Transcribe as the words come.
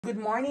Good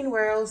morning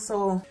world.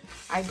 So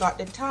I got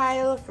the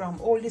tile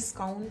from Old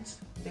Discount.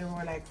 They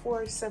were like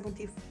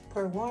 $4.70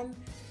 per one,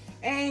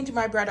 and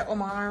my brother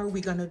Omar,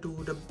 we're gonna do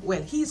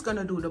he's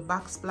gonna do the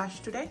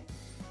backsplash today,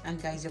 and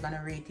guys, you're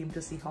gonna rate him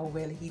to see how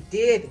well he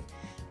did.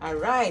 All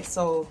right,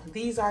 so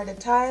these are the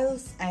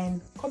tiles, and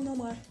come no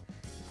more,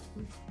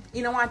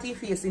 you don't want your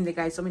face in the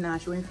guys, so I'm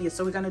not showing face.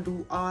 So we're gonna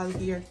do all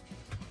here.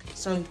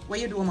 So what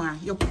you do, Omar?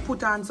 You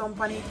put on some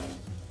funny.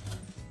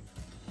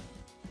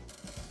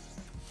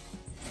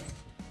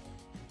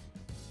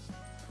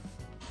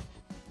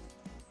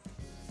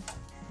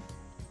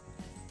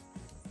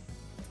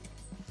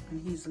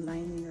 And he's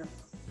lining up,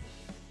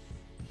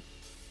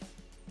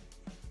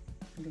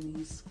 and then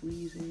he's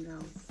squeezing it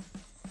out.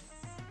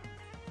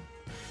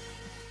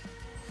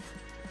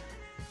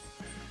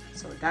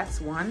 So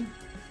that's one.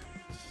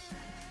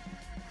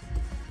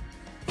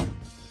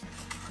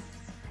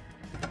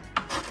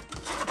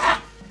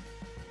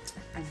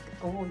 And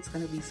oh, it's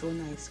gonna be so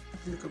nice.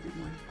 Look a bit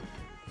more.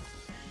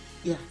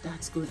 Yeah,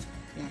 that's good.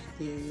 Yeah,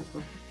 there you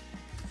go.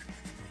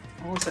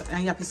 Also,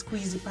 and you have to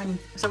squeeze the panny.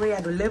 So we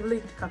have to level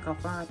it, cock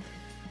apart.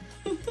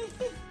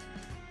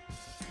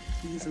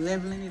 He's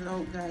leveling it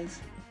out,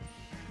 guys.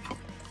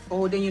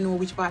 Oh, then you know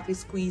which part is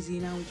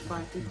squeezing and which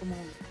part will come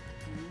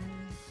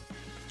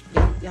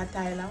out. Yeah,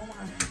 Tyler,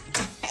 man.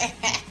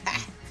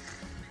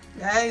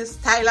 Guys,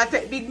 Tyler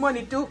take big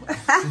money too.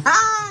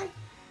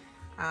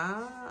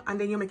 And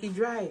then you make it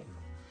dry.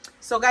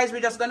 So guys,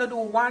 we're just gonna do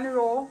one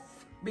row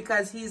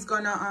because he's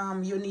gonna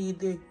you need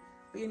the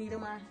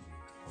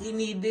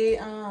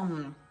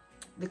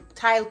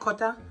tile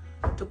cutter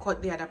to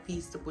cut the other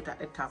piece to put at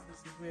the top. This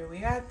is where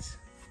we're at.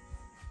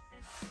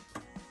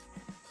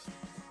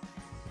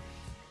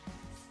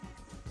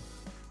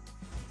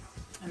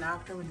 And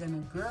after we're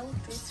gonna grout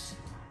it.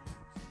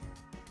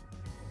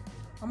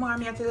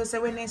 Mommy, I tell you, say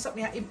when there's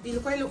something, it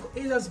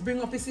just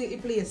bring up his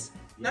place.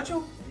 Not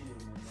true?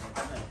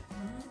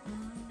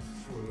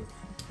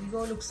 It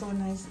go look so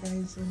nice,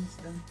 guys, when it's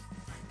done.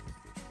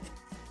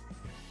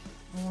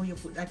 Oh, you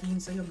put that in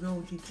so you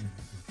grout it.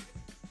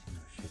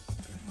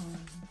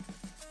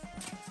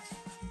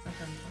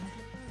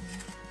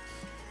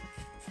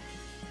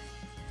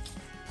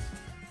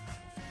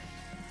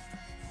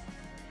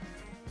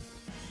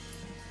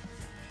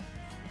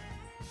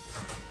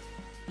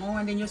 Oh,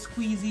 and then you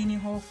squeeze in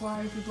how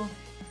far it will go.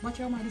 But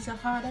your man, this is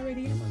hard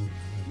already. Yeah, man.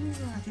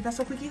 Yeah, that's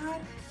so quickly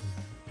hard.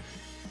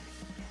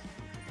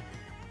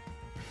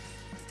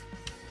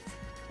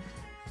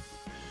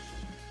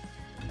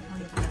 Oh,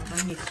 you can have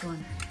the next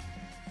one.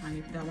 And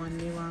if that one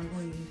may want to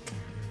go in.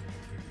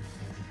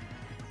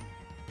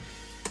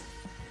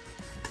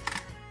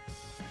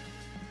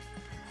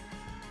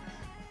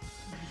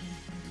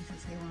 This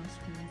is how I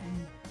squeeze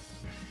in.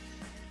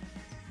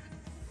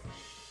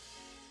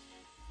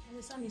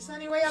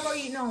 Sonny, where you go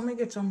eat now? Me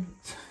get some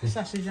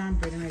sausage and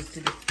bread and egg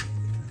today.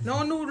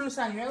 No noodles,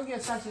 Sonny. We'll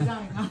get sausage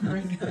and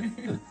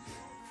bread.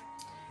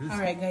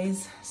 Alright,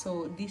 guys.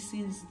 So this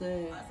is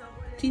the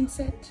tin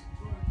set,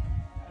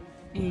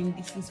 and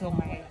this is how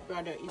my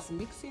brother is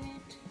mixing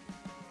it.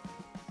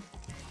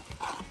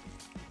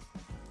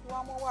 You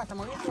want more water? I'm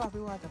going to have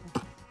water.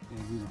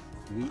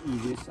 We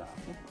easy soft.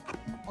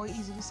 Oh,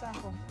 easy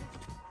soft.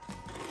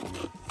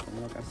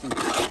 Like I see.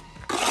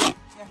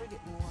 Yeah, we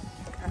get more water.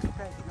 I have to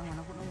try it. No, I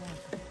put no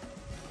water.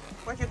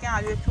 But you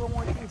can always throw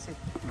more things in.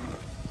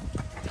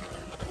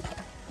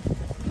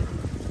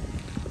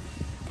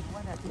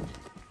 What that is?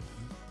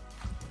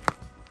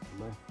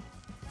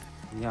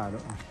 Yeah,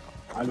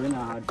 I don't know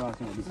how to pass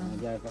this one.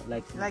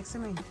 Like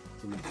cement.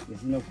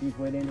 There's enough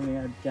people there who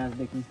have chance to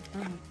make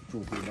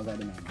choke you, but I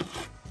don't know.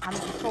 And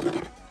make it tough.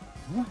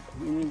 What?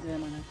 You mean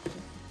man?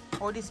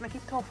 Oh, this make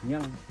it tough?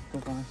 Yeah,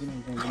 tough and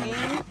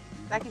cement.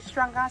 Like it's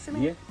strong and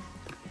cement? Yeah.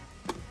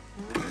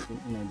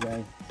 You know,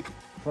 dry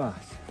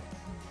fast.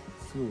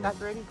 So. That's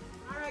ready.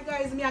 Alright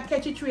guys, me a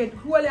catch it trade.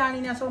 Hold on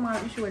in here so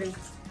much, show them.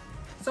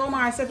 So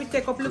much, so if you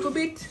take up a little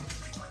bit,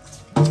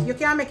 you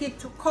can make it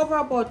to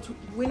cover, but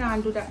we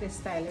don't do that this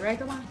style,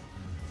 right Omar?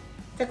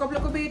 Take up a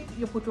little bit,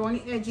 you put on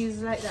the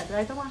edges like that,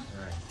 right Omar?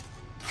 Right.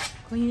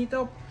 Clean it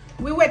up.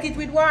 We wet it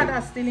with water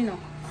still, you know.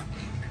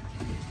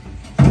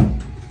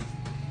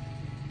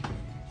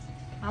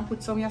 And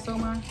put some here so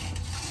much.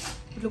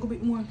 Put a little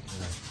bit more.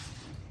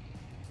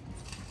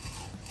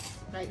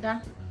 Like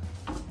that.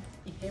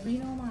 It's heavy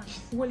now, man.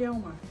 Hold your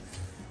man.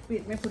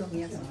 Wait, me put on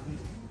here.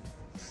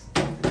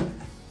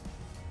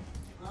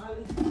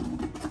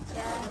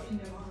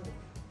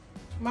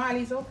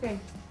 Marley's okay.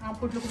 I'll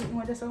put a little bit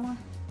more this one.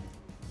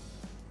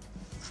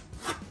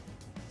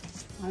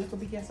 A little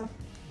bit here, sir.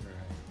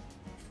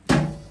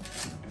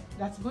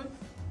 That's good.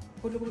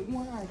 Put a little bit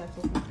more, or that's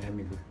okay. Yeah,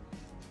 me good.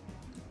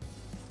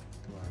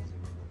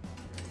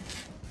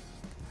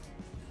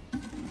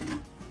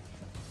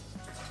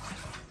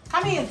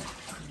 Come in.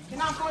 You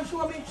know, come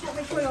show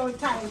you your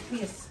tile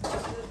place.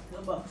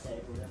 What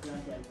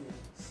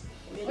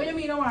do you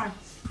mean, no one?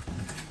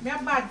 Me a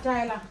bad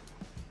tiler.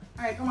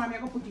 Alright, come on, me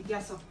go put it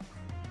here, so.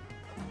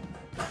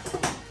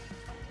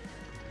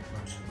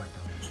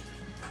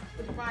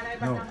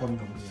 No, come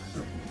down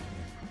here.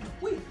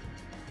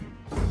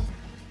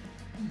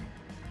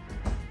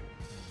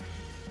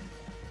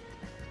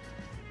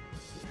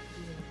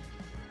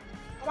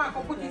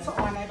 need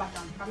something on my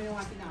bottom. Come in,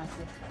 want to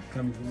answer.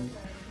 Come to me.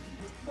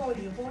 Hold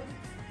you, hold.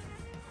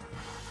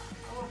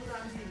 I want to put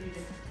on TV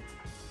there.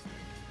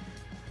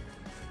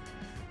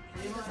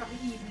 You must have to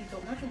even it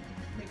up, not to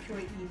make sure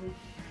it's even.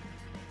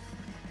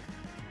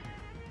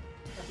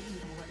 Have to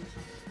even over this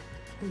one.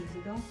 Squeeze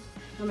it down.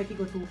 Don't make it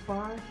go too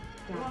far.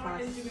 Don't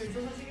pass.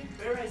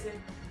 Where is it?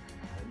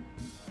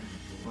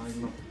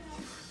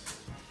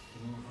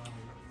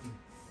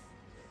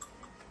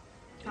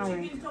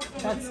 Alright,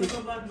 that's it.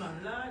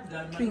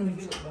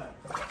 Clean.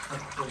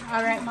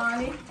 Alright,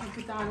 Marley, you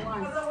put on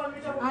one.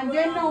 And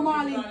then now,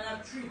 Marley,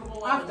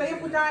 after you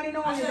put on it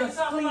on, you just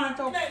clean it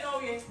up.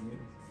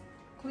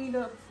 Clean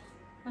it up.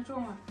 That's all,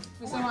 man.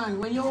 Mr. Man,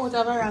 when you're out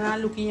of her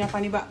and looking here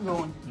on the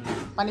background,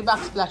 on the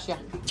backsplash, yeah.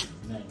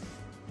 Nice.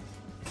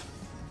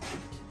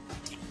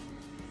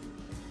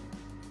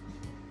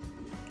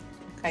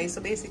 Okay,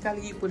 so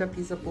basically you put a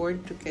piece of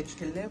board to catch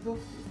the level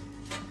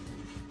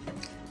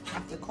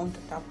of the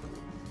countertop.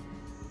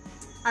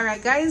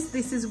 Alright guys,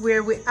 this is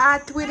where we're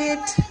at with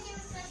it.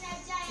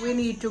 We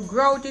need to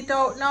grout it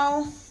out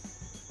now.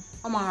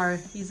 Omar,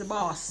 he's the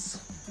boss.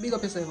 Big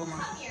up yourself,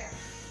 Omar.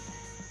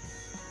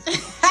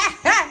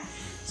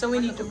 So we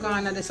need to go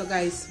on this. So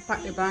guys,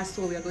 pack the bar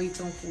so we are going to eat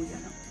some food, you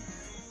know.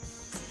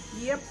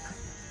 Yep.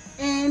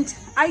 And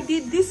I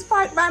did this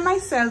part by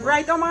myself,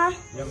 right, Omar?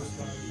 Yep.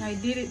 I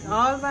did it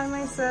all by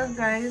myself,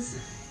 guys.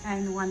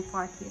 And one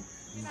part here.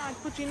 I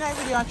put in a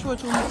video and show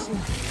to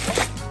mixing.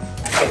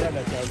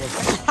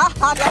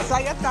 That's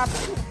why you tap.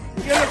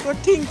 You little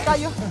thinker,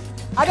 you.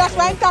 And that's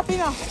why I'm tapping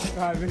now.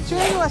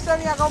 Show you what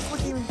I'm going to put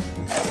him.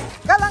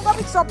 Girl, I'm going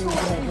to mix up too.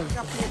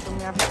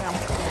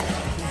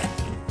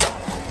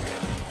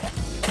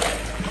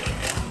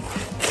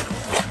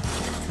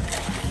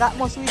 That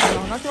must be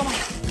done, not your man.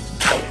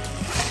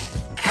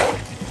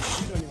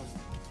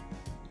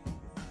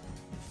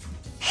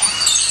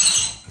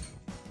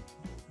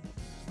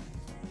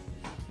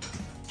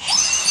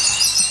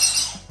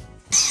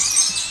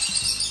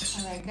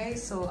 Alright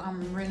guys, so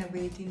I'm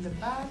renovating the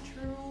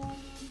bathroom.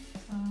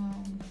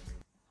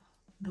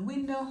 The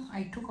window,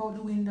 I took out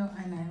the window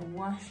and I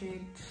washed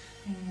it,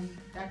 and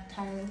that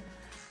tile,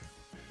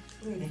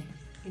 really,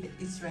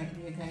 it's right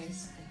there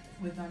guys.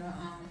 We're gonna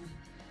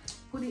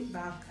put it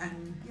back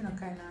and, you know,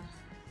 kind of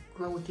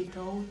grout it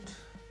out.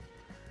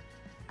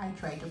 I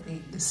try to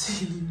paint the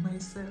ceiling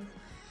myself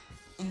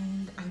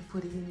and I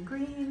put it in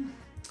green.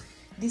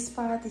 This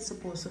part is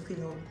supposed to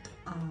fill out.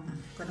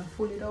 Gonna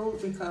pull it out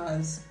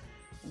because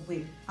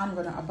I'm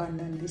gonna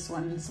abandon this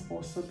one. It's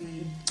supposed to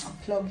be a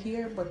plug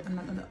here, but I'm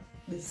not gonna.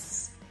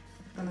 This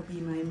gonna be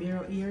my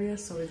mirror area,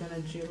 so we're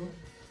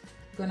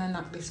gonna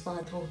knock this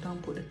part out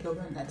and put the plug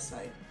on that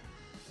side.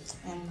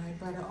 And my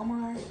brother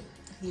Omar,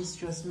 he's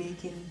just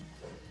making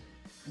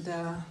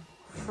the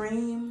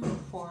frame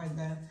for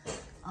the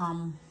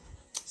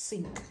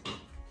sink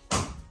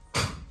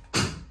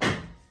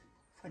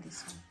for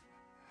this one.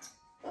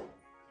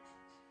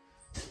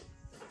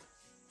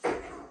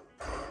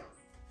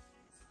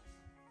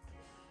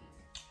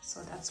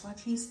 So that's what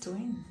he's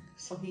doing.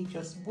 So he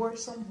just bored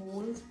some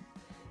holes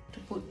to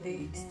put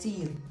the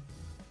steel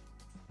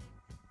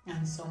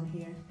and some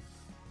here.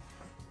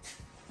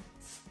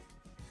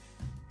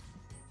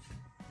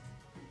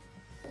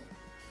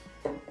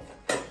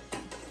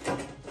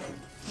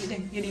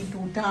 You need to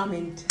damn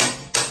it.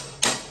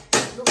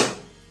 Look.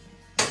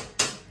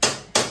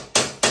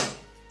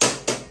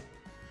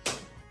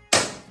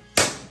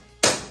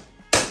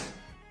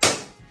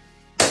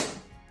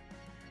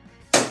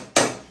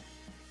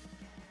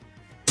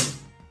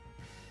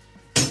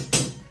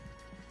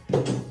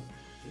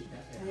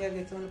 I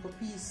get one little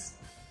piece.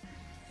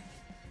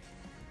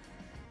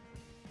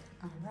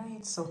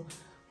 Alright, so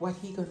what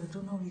he gonna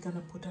do now, we're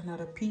gonna put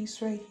another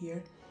piece right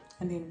here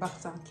and then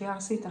back and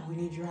cast it, and when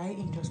it dry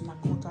and just knock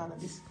out all of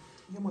this.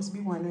 You must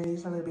be wondering,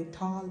 it's a little bit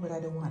tall, but I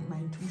don't want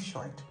mine too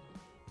short.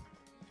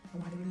 I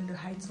want a little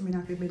height, so I'm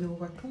not bend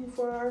over too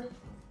far.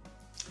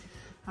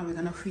 And we're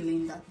gonna fill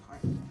in that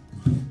part.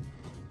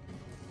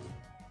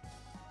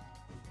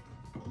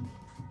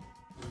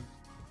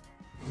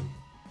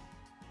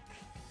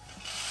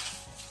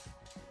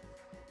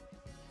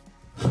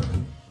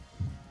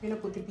 You know,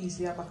 put the piece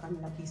here back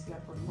and the piece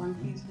here, put one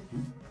piece.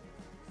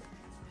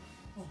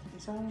 Oh,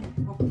 it's all right.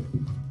 Oh.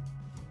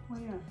 Oh,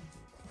 yeah.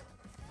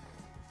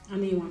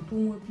 And then you want 2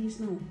 more pieces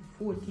now?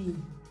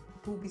 14.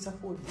 2 pieces of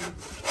 14.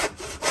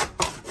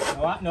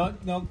 No, what?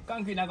 No,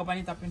 concrete na go pa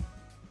ni tapin.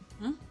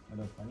 Hmm?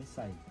 Ano pa ni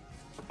side?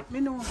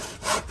 Me know.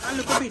 A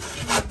little bit.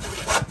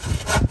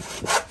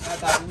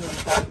 Natapin yung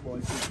tile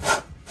ball sheet.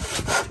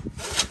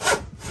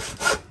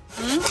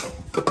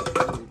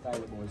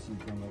 Tile ball sheet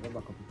yung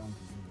back up yung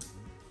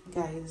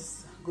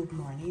Guys, good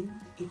morning.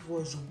 It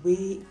was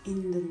way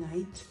in the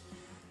night.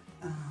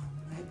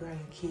 My brother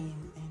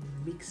came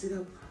and mixed it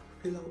up,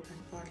 fill out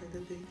that part a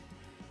little bit.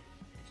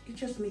 It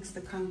just mixed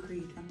the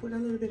concrete and put a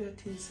little bit of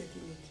tin set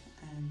in it,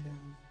 and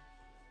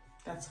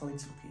that's how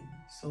it's looking.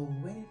 So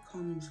when it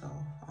comes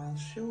off, I'll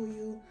show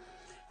you.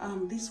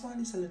 This one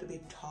is a little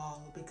bit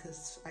tall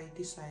because I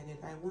decided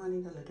I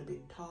wanted a little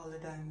bit taller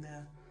than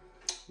the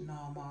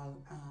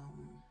normal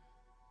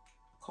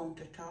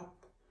countertop.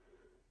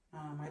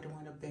 I don't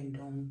want to bend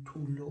down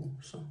too low,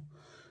 so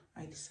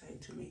I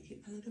decided to make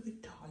it a little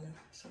bit taller.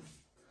 So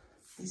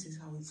this is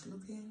how it's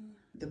looking.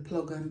 The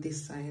plug on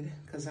this side,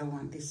 because I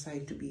want this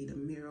side to be the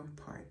mirror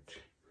part.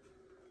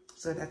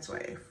 So that's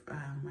why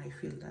I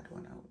fill that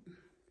one out.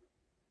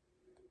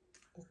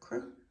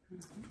 Okay.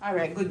 All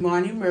right, good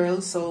morning,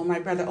 Merle. So my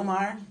brother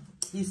Omar,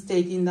 he's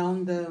taking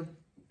down the,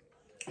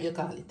 what you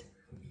call it?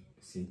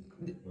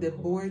 The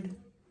board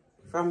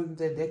from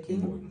the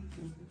decking.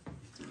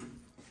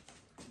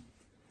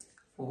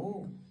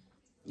 Oh,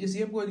 you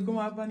see a board come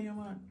up on your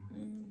man?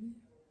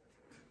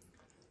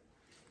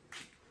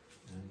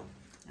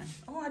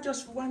 Oh,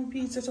 just one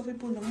piece of it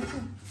pull them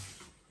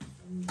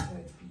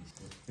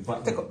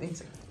out. Take up the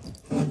inside.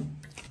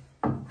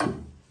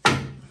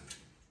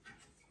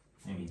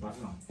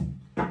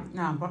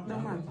 Nah, back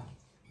down, man.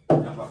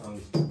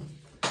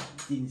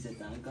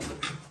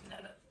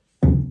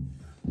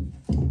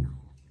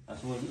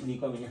 That's what you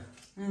come in.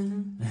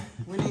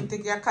 We need to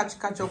take your catch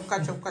up.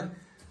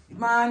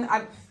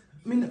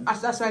 Man,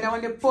 that's why I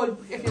want to pull.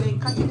 If you didn't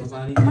catch it,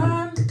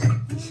 man,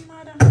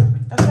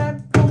 that's why I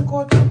pull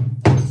out.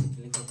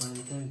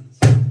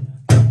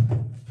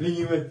 Fling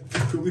him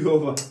to be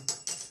over.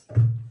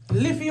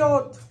 Lift you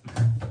out.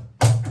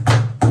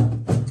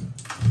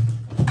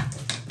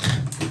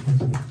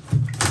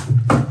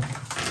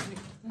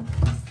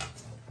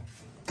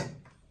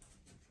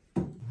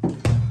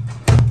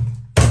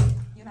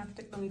 You have to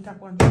take down the top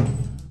one.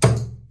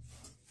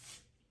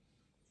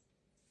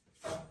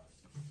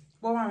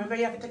 But remember,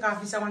 you have to take off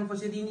this one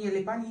because you didn't nail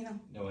it on, you know.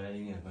 No, I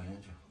didn't nail it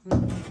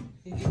on.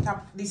 You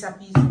tap this a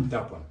piece.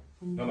 Top one.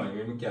 No, man,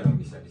 you can't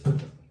do this.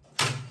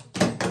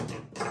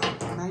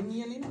 My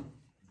nailing?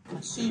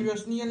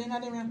 Serious nailing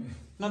at them, yeah.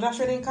 No, that's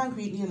where they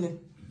concrete nailing.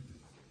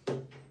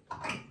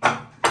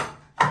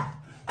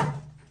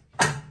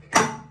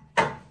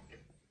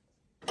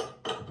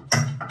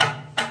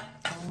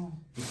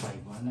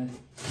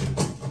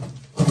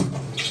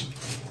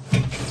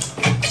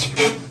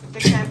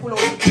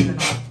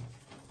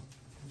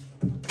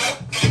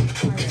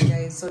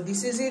 So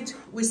this is it.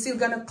 We're still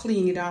gonna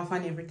clean it off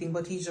and everything,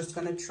 but he's just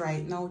gonna try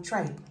it now.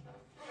 Try it.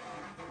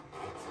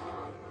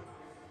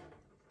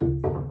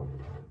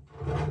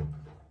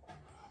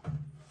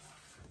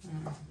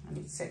 And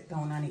it's set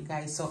down on it,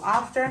 guys. So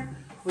after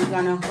we're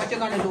gonna, what you're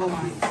gonna do,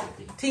 man?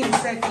 Team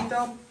set it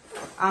up,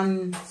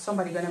 and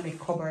somebody gonna make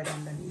cupboard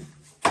underneath.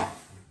 Oh,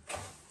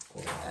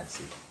 that's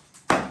it.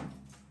 All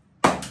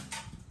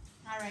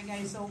right,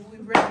 guys. So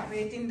we're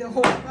renovating the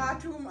whole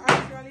bathroom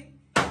actually.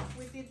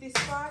 We did this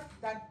part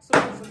that's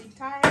supposed to be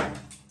tiled.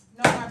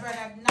 Now my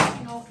brother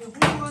knocking off the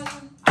wall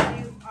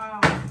and the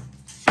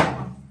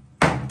shower.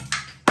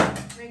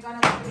 We're gonna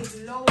put it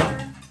lower,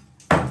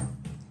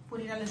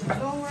 put it a little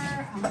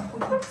lower, and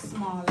put it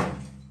smaller.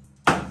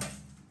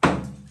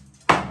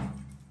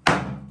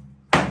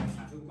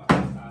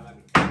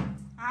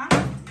 Huh?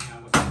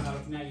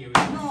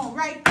 No,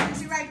 right. You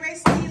see right where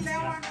it's still there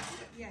one?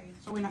 Yeah.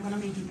 So we're not gonna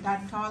make it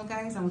that tall,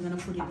 guys, and we're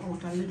gonna put it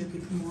out a little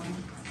bit more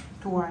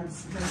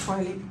towards the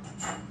toilet,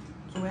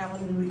 so we have a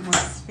little bit more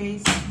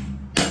space.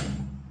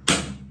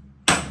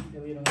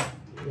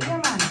 Yeah,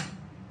 man.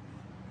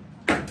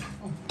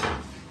 Oh.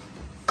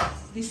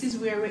 This is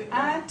where we're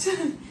at.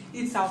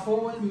 It's a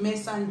whole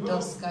mess and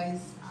dust, guys.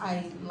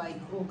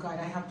 Oh God,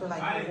 I have to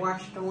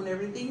wash down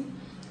everything.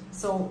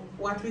 So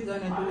what we're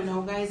gonna do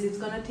now, guys, it's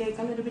gonna take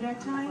a little bit of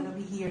time. I'm gonna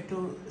be here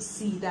to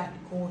see that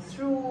go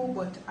through,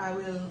 but I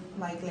will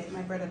let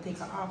my brother take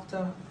it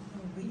after.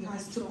 He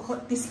has to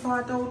cut this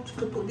part out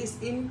to put this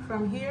in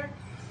from here.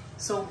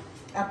 So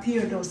a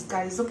pure dust,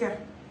 guys. Look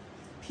at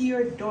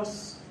pure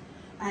dust.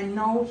 And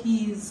now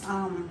he's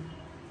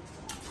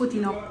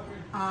putting up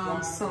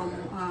some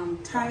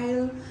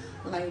tile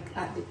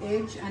at the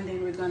edge, and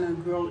then we're gonna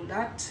grout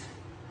that,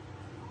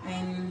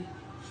 and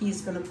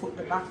he's gonna put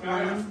the back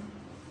one in.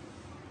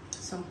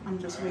 So I'm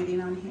just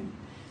waiting on him.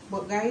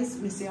 But guys,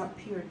 we see a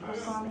pure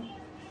dust on it.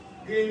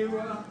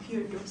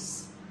 Pure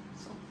dust.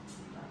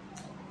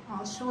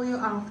 I'll show you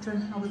after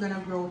how we're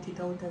gonna grout it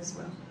out as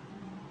well.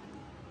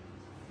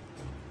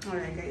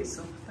 Alright guys,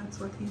 so that's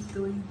what he's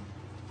doing.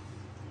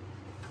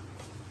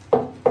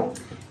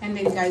 And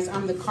then guys,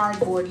 I'm the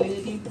cardboard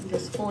lady.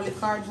 Just fold the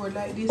cardboard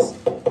like this.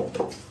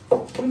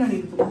 We don't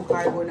need to put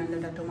cardboard under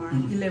that tomorrow.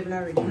 You level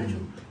already, right?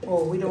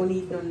 Oh, we don't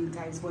need none,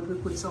 guys, but we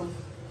put some,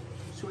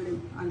 show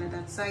them under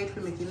that side to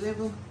make it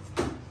level.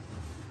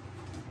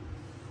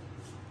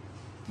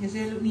 You see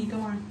it look neat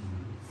one?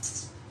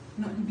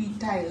 Not be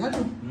tile, not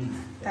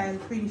tile,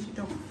 finish it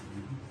up.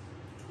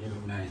 You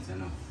look nice, you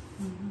know.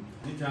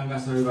 You can go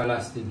so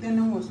everlasting. Then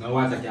no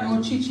water can.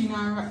 No chichi,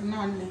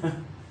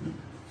 none.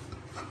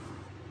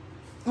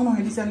 Oh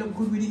my, this will look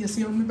good with it. You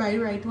see how me buy the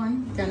right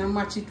one? You can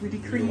match it with the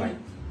cream.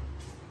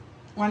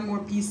 One more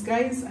piece,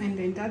 guys, and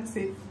then that's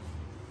it.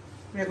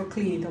 We're going to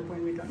clean it up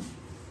when we're done.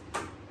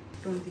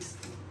 Done this.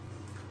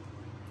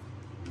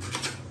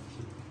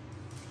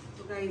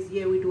 So guys,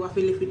 yeah, we do have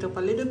to lift it up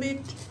a little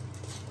bit.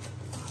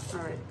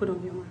 Alright, put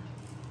on your one.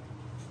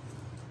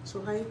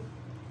 So high.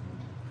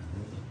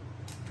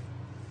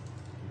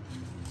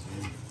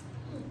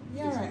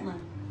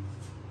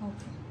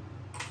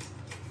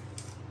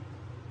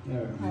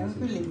 Yeah, I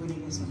will live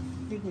with this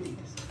one. Live with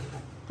this.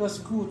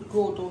 Just good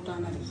growth out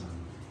on this one.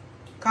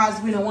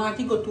 Because we don't want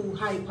to go too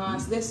high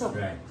past this up.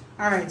 Right.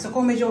 Alright, so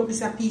come measure up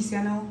this a piece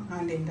you know,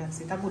 and then that's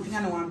it. A good thing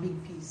I don't want a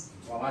big piece.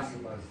 Like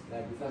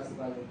the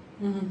festival.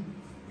 Mm-hmm.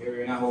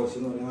 In a house,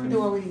 you know, Do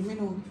what with it, me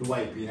know. the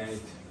wipe in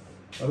it.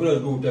 But we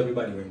don't go to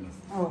everybody right now.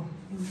 Oh.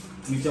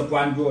 Mix up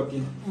one growth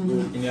in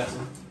here.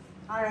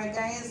 Alright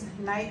guys,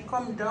 night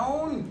come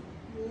down.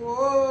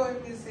 Whoa,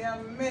 you see I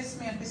mess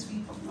me up this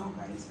week up now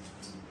guys.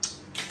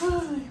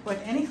 But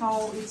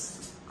anyhow,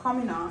 it's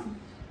coming on.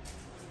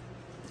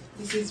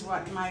 This is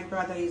what my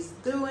brother is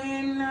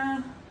doing.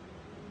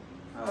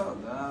 Oh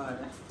God.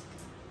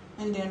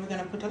 And then we're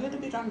gonna put a little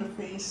bit on the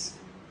face.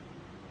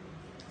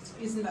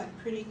 Isn't that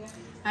pretty guys?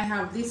 I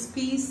have this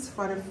piece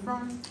for the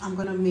front. I'm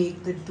gonna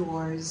make the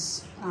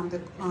doors, what do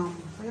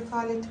you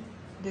call it?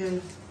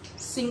 The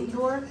sink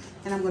door,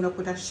 and I'm gonna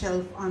put a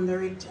shelf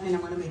under it, and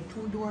I'm gonna make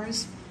 2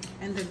 doors,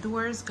 and the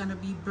door is gonna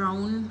be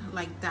brown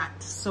like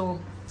that,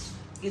 so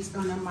it's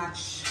gonna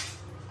match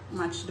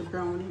the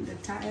brown in the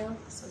tile.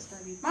 So it's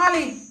gonna be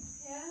Molly.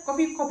 Yeah. Go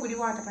pick up with the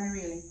water from the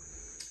railing.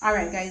 All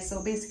right, guys.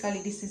 So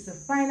basically, this is the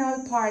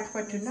final part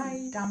for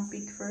tonight. Damp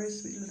it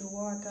first with a little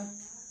water.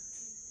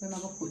 We're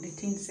gonna put the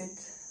tin set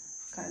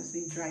because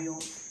they dry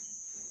out.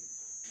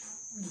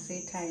 And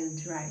say tile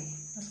dry.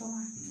 That's all.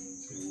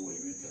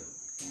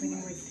 When you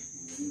wet.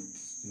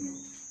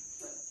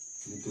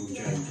 Need to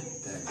dry.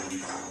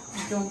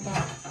 Jump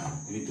up.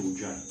 You need to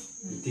dry.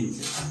 The tin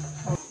set.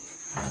 Oh.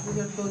 We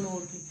just don't know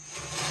it.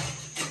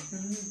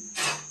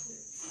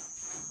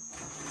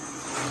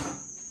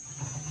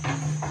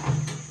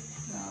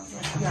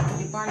 You have to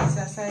put the barnies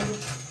aside.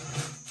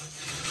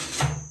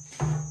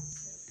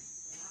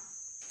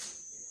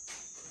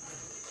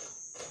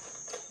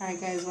 Alright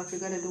guys, what we're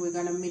gonna do, we're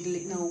gonna middle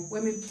it now.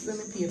 When we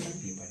paper.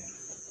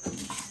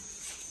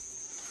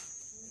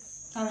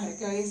 Alright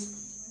guys,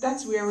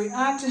 that's where we're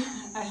at.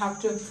 I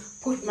have to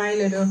put my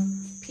little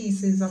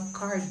pieces of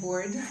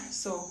cardboard.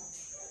 So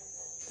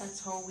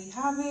that's how we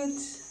have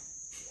it.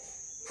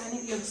 And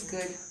it looks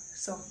good.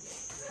 So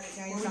alright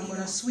guys, I'm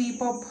gonna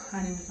sweep up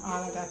and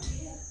all of that.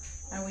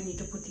 And we need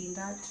to put in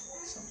that.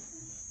 So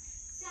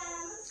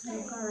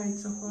look alright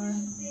so far.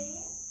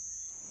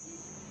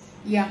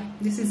 Yeah,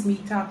 this is me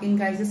talking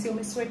guys. You see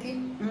me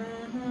sweating?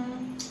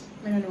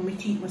 I don't know, my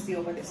teeth must be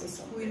over this or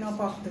so. Clean up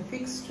of the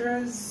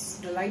fixtures,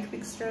 the light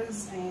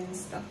fixtures and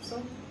stuff.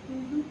 So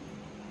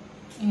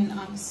and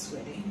I'm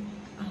sweating.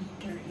 I'm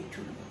dirty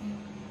too.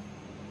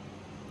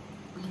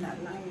 I'm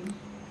not lying.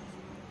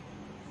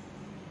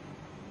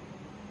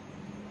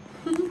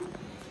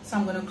 So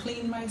I'm gonna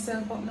clean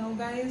myself up now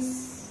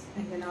guys,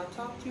 and then I'll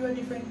talk to you a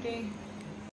different day.